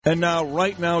And now,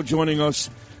 right now, joining us,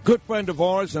 good friend of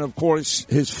ours, and of course,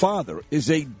 his father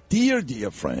is a dear, dear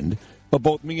friend of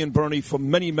both me and Bernie for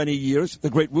many, many years.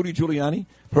 The great Rudy Giuliani,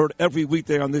 heard every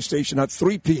weekday on this station at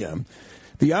 3 p.m.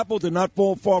 The apple did not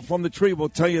fall far from the tree, we'll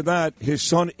tell you that. His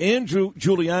son, Andrew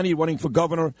Giuliani, running for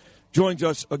governor, joins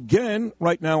us again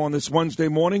right now on this Wednesday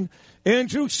morning.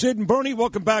 Andrew, Sid, and Bernie,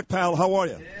 welcome back, pal. How are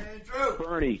you?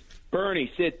 Andrew.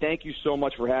 Bernie, Sid, thank you so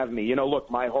much for having me. You know,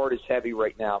 look, my heart is heavy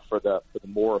right now for the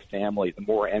Mora family, the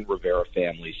Mora and Rivera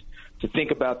families. To think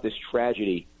about this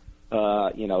tragedy,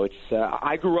 it's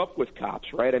I grew up with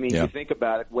cops, right? I mean, You think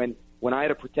about it. When I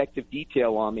had a protective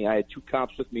detail on me, I had two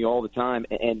cops with me all the time,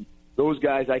 and those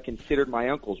guys I considered my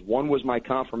uncles. One was my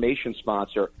confirmation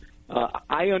sponsor.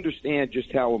 I understand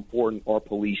just how important our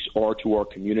police are to our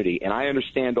community, and I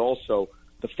understand also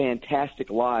the fantastic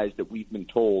lies that we've been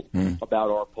told about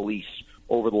our police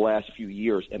over the last few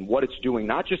years and what it's doing,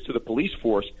 not just to the police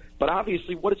force, but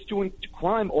obviously what it's doing to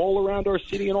crime all around our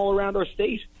city and all around our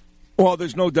state. Well,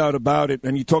 there's no doubt about it.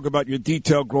 And you talk about your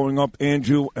detail growing up,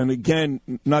 Andrew, and again,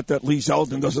 not that Lee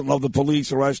Zeldin doesn't love the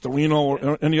police or Astorino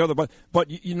or any other, but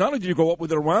you, not only do you grow up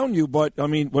with it around you, but, I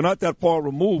mean, we're not that far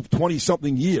removed,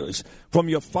 20-something years, from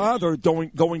your father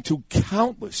going to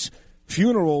countless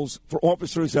funerals for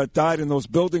officers that died in those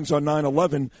buildings on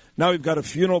 9/11. Now we've got a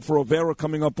funeral for Rivera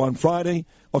coming up on Friday,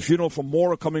 a funeral for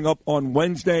Mora coming up on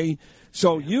Wednesday.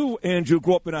 So you, Andrew,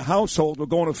 grew up in a household where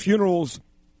going to funerals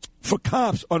for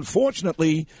cops,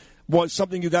 unfortunately, was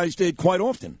something you guys did quite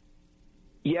often.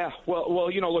 Yeah, well,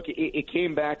 look, it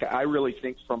came back, I really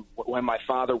think, from when my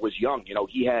father was young. You know,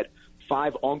 he had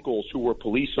 5 uncles who were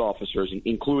police officers,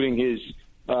 including his,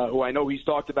 who I know he's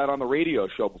talked about on the radio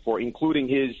show before, including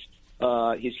his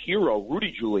hero,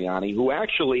 Rudy Giuliani, who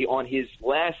actually on his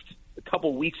last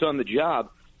couple weeks on the job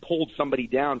pulled somebody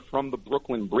down from the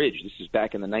Brooklyn Bridge. This is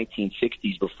back in the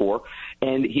 1960s before.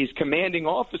 And his commanding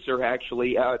officer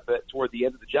actually, toward the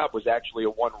end of the job, was actually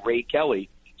one Ray Kelly.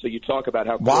 So you talk about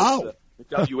how close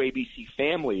the WABC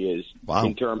family is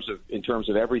in terms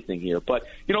of everything here. But,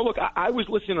 you know, look, I was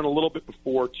listening a little bit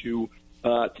before to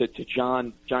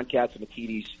John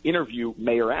Catsimatidis' interview,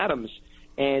 Mayor Adams.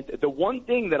 And the one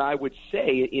thing that I would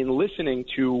say in listening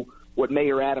to what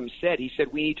Mayor Adams said, he said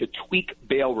we need to tweak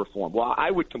bail reform. Well, I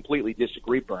would completely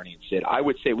disagree, Bernie, and said I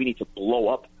would say we need to blow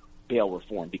up bail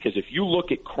reform, because if you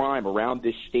look at crime around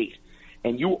this state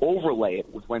and you overlay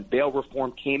it with when bail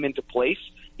reform came into place,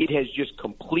 it has just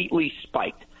completely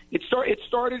spiked. It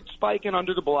started spiking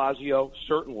under de Blasio,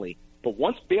 certainly, but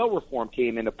once bail reform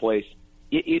came into place,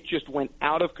 it just went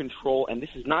out of control, and this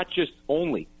is not just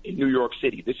only in New York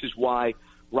City. This is why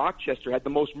Rochester had the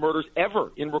most murders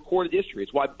ever in recorded history.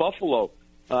 It's why Buffalo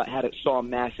saw a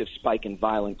massive spike in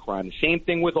violent crime. The same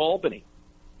thing with Albany.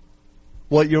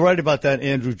 Well, you're right about that,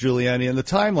 Andrew Giuliani. And the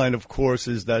timeline, of course,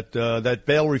 is that that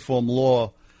bail reform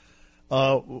law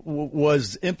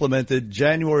was implemented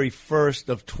January 1st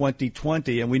of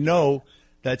 2020. And we know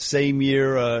that same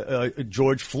year, the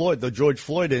George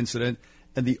Floyd incident,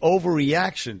 and the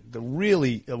overreaction, the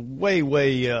really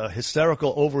way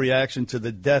hysterical overreaction to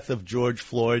the death of George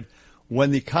Floyd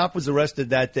when the cop was arrested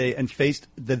that day and faced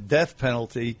the death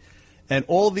penalty. And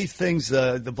all these things,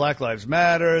 the Black Lives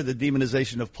Matter, the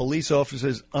demonization of police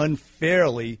officers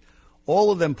unfairly,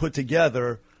 all of them put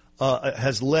together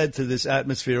has led to this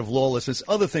atmosphere of lawlessness,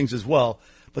 other things as well.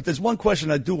 But there's one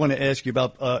question I do want to ask you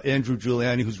about Andrew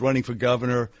Giuliani, who's running for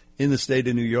governor in the state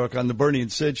of New York on the Bernie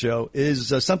and Sid show,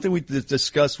 is something we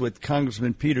discussed with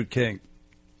Congressman Peter King.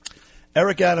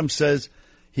 Eric Adams says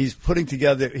he's putting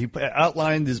together, he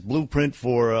outlined his blueprint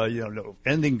for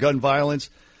ending gun violence.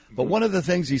 But one of the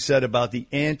things he said about the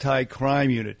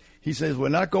anti-crime unit, he says we're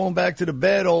not going back to the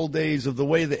bad old days of the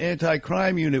way the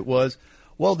anti-crime unit was.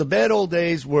 Well, the bad old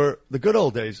days were the good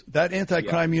old days. That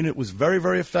anti-crime unit was very,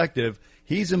 very effective.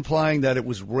 He's implying that it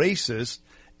was racist,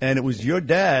 and it was your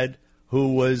dad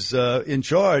who was in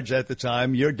charge at the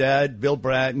time, your dad, Bill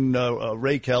Bratton,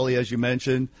 Ray Kelly, as you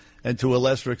mentioned, and to a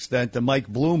lesser extent, Mike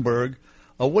Bloomberg.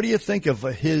 What do you think of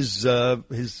his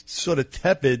sort of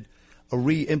tepid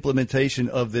re-implementation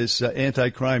of this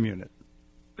anti-crime unit?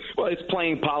 Well, it's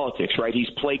playing politics, right? He's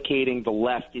placating the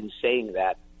left in saying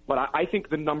that. But I think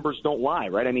the numbers don't lie,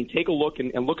 right? I mean, take a look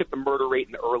and look at the murder rate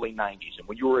in the early 90s. And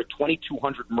when you were at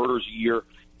 2,200 murders a year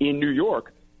in New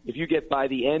York, if you get by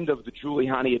the end of the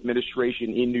Giuliani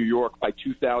administration in New York by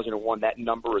 2001, that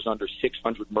number is under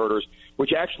 600 murders,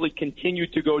 which actually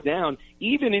continued to go down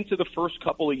even into the first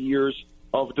couple of years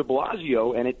of de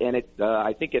Blasio, and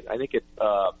I think it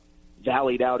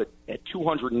vallied out at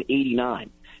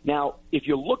 289. Now, if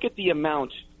you look at the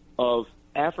amount of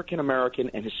African American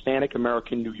and Hispanic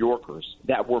American New Yorkers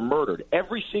that were murdered.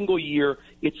 Every single year,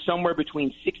 it's somewhere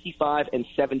between 65 and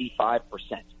 75%.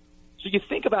 So you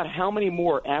think about how many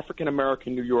more African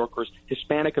American New Yorkers,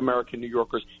 Hispanic American New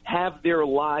Yorkers have their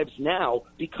lives now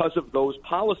because of those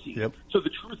policies. Yep. So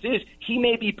the truth is, he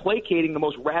may be placating the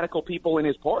most radical people in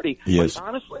his party. Yes. But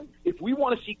honestly, if we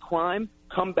want to see crime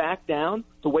come back down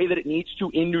the way that it needs to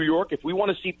in New York, if we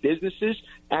want to see businesses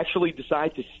actually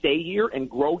decide to stay here and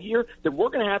grow here, then we're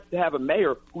going to have a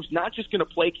mayor who's not just going to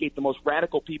placate the most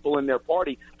radical people in their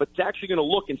party, but it's actually going to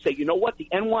look and say, you know what, the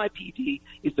NYPD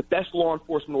is the best law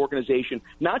enforcement organization,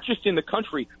 not just in the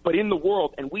country, but in the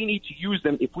world, and we need to use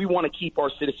them if we want to keep our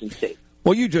citizens safe.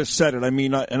 Well, you just said it. I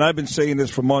mean, and I've been saying this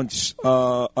for months.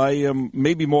 I am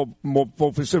maybe more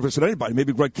vociferous than anybody.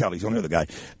 Maybe Greg Kelly's the only other guy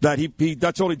that he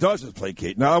that's all he does is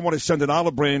placate. Now I want to send an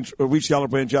olive branch, or reach the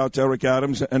olive branch out to Eric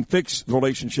Adams and fix the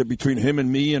relationship between him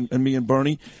and me and me and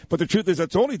Bernie. But the truth is,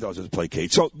 that's all he does is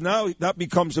placate. So now that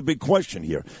becomes a big question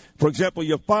here. For example,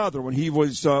 your father, when he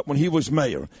was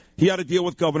mayor, he had to deal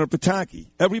with Governor Pataki.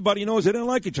 Everybody knows they didn't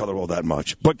like each other all that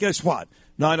much. But guess what?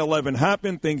 9/11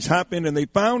 happened, things happened, and they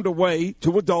found a way,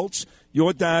 two adults,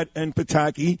 your dad and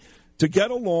Pataki, to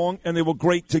get along, and they were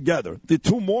great together. The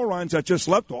two morons that just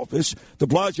left office, de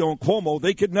Blasio and Cuomo,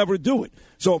 they could never do it.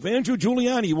 So if Andrew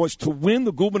Giuliani was to win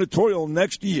the gubernatorial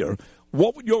next year,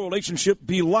 what would your relationship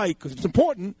be like? Because it's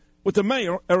important with the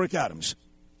mayor, Eric Adams.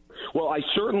 Well, I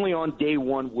certainly on day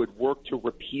one would work to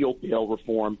repeal bail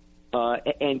reform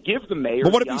and give the mayor.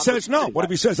 But what if he says no? What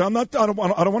if he says I don't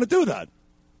want to do that?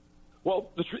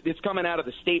 Well, it's coming out of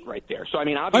the state right there. So, I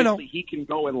mean, obviously he can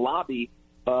go and lobby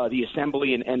the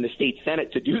Assembly and the state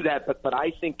Senate to do that. But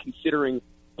I think considering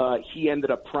he ended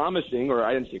up promising, or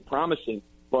I didn't say promising,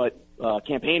 but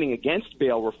campaigning against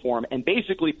bail reform and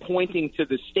basically pointing to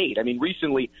the state. I mean,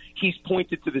 recently he's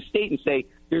pointed to the state and say,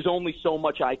 there's only so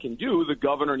much I can do. The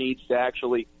governor needs to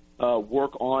actually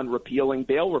work on repealing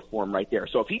bail reform right there.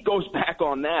 So if he goes back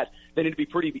on that, then it'd be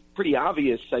pretty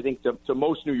obvious, I think, to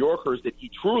most New Yorkers that he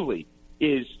truly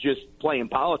is just playing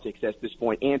politics at this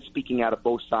point and speaking out of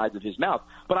both sides of his mouth.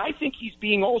 But I think he's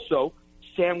being also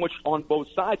sandwiched on both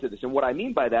sides of this. And what I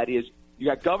mean by that is you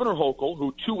got Governor Hochul,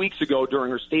 who 2 weeks ago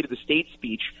during her State of the State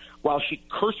speech, while she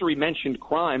cursory mentioned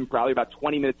crime, probably about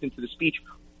 20 minutes into the speech,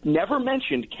 never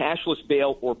mentioned cashless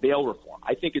bail or bail reform.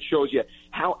 I think it shows you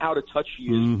how out of touch he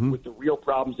is with the real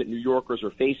problems that New Yorkers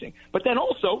are facing. But then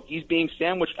also, he's being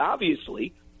sandwiched,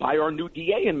 obviously, by our new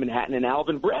DA in Manhattan and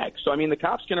Alvin Bragg. So, I mean, the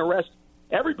cops can arrest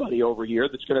everybody over here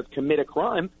that's going to commit a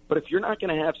crime, but if you're not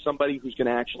going to have somebody who's going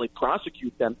to actually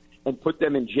prosecute them and put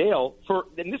them in jail for,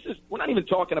 and we're not even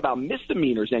talking about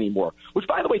misdemeanors anymore, which,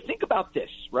 by the way, think about this,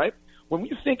 right? When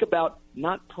you think about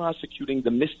not prosecuting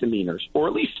the misdemeanors, or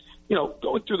at least,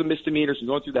 going through the misdemeanors and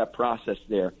going through that process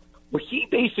there, what he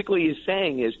basically is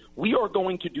saying is we are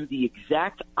going to do the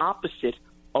exact opposite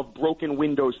of broken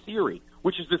windows theory,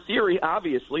 which is the theory,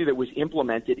 obviously, that was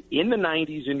implemented in the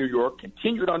 90s in New York,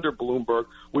 continued under Bloomberg,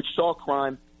 which saw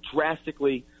crime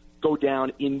drastically go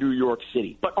down in New York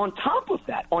City. But on top of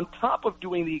that, on top of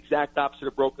doing the exact opposite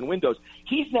of broken windows,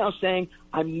 he's now saying,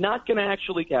 I'm not going to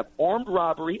actually have armed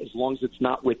robbery as long as it's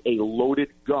not with a loaded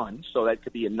gun. So that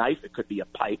could be a knife, it could be a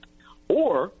pipe,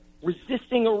 or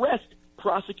resisting arrest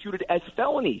prosecuted as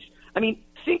felonies. I mean,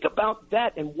 think about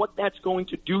that and what that's going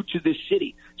to do to this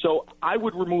city. So I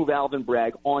would remove Alvin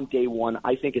Bragg on day one.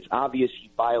 I think it's obvious he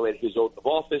violated his oath of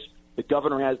office. The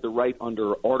governor has the right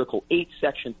under Article 8,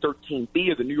 Section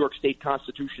 13B of the New York State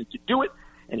Constitution to do it,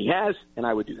 and he has, and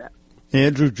I would do that.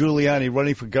 Andrew Giuliani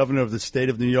running for governor of the state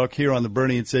of New York here on the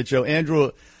Bernie and Sid Show.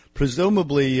 Andrew,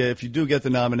 presumably, if you do get the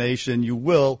nomination, you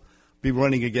will be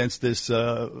running against this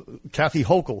Kathy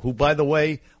Hochul, who, by the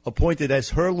way, appointed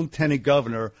as her lieutenant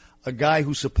governor a guy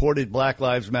who supported Black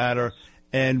Lives Matter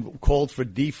and called for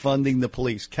defunding the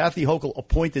police. Kathy Hochul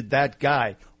appointed that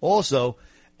guy also,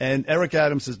 and Eric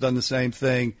Adams has done the same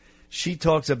thing. She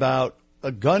talks about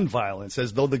gun violence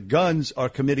as though the guns are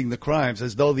committing the crimes,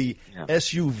 as though the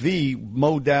SUV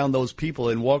mowed down those people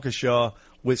in Waukesha,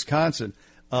 Wisconsin,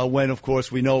 when, of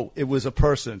course, we know it was a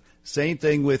person. Same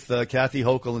thing with Kathy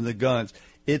Hochul and the guns.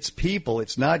 It's people.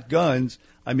 It's not guns.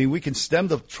 I mean, we can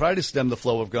try to stem the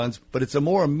flow of guns, but it's a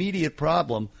more immediate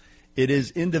problem. It is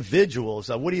individuals.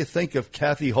 What do you think of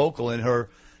Kathy Hochul and her,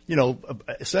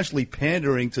 essentially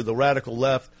pandering to the radical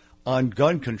left on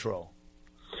gun control?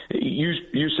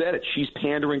 You said it. She's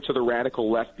pandering to the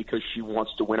radical left because she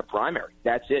wants to win a primary.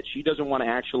 That's it. She doesn't want to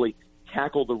actually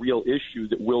tackle the real issue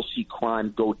that will see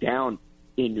crime go down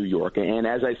in New York. And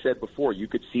as I said before, you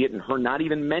could see it in her not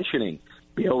even mentioning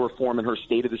bail reform in her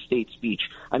State of the State speech.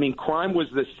 I mean, crime was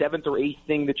the seventh or eighth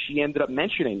thing that she ended up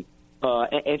mentioning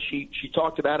And she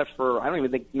talked about it for, I don't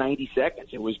even think 90 seconds.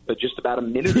 It was just about a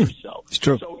minute or so. It's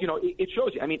true. So, it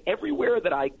shows you. I mean, everywhere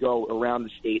that I go around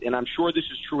the state, and I'm sure this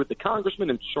is true with the congressman,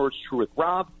 I'm sure it's true with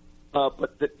Rob,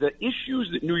 but the issues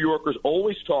that New Yorkers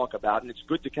always talk about, and it's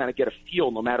good to kind of get a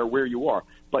feel no matter where you are,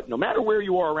 but no matter where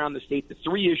you are around the state, the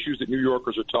three issues that New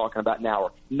Yorkers are talking about now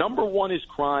are, number one is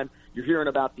crime. You're hearing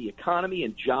about the economy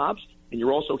and jobs, and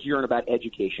you're also hearing about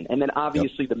education. And then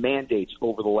obviously the mandates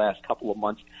over the last couple of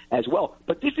months as well.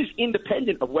 But this is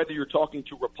independent of whether you're talking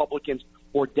to Republicans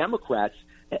or Democrats.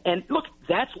 And look,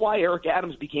 that's why Eric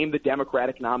Adams became the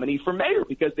Democratic nominee for mayor,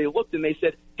 because they looked and they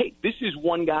said, hey, this is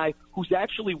one guy who's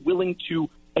actually willing to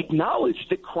acknowledge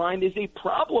that crime is a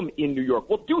problem in New York.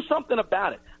 Well, do something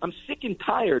about it. I'm sick and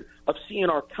tired of seeing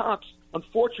our cops,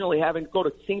 unfortunately, having to go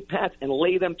to St. Pat's and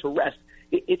lay them to rest.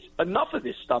 It's enough of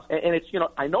this stuff. And it's,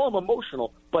 I know I'm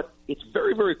emotional, but it's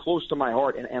very, very close to my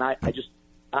heart. And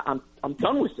I'm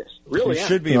done with this. Really am.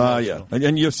 Should be emotional. Yeah.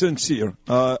 And you're sincere.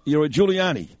 You're a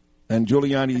Giuliani. And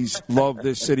Giuliani's love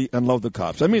this city and love the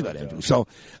cops. I mean that, Andrew. So,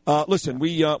 listen,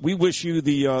 we wish you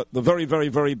the very, very,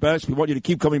 very best. We want you to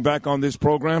keep coming back on this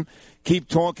program. Keep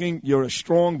talking. You're a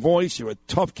strong voice. You're a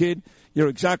tough kid. You're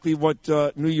exactly what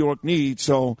New York needs.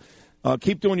 So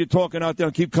keep doing your talking out there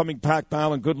and keep coming back,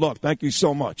 pal, and good luck. Thank you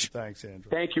so much. Thanks, Andrew.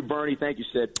 Thank you, Bernie. Thank you,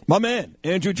 Sid. My man,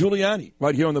 Andrew Giuliani,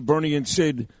 right here on the Bernie and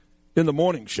Sid in the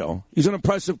morning show. He's an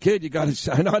impressive kid. You got to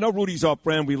say. I know Rudy's our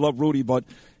friend. We love Rudy, but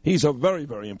he's a very,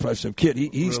 very impressive kid.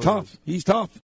 He's really tough. He's tough.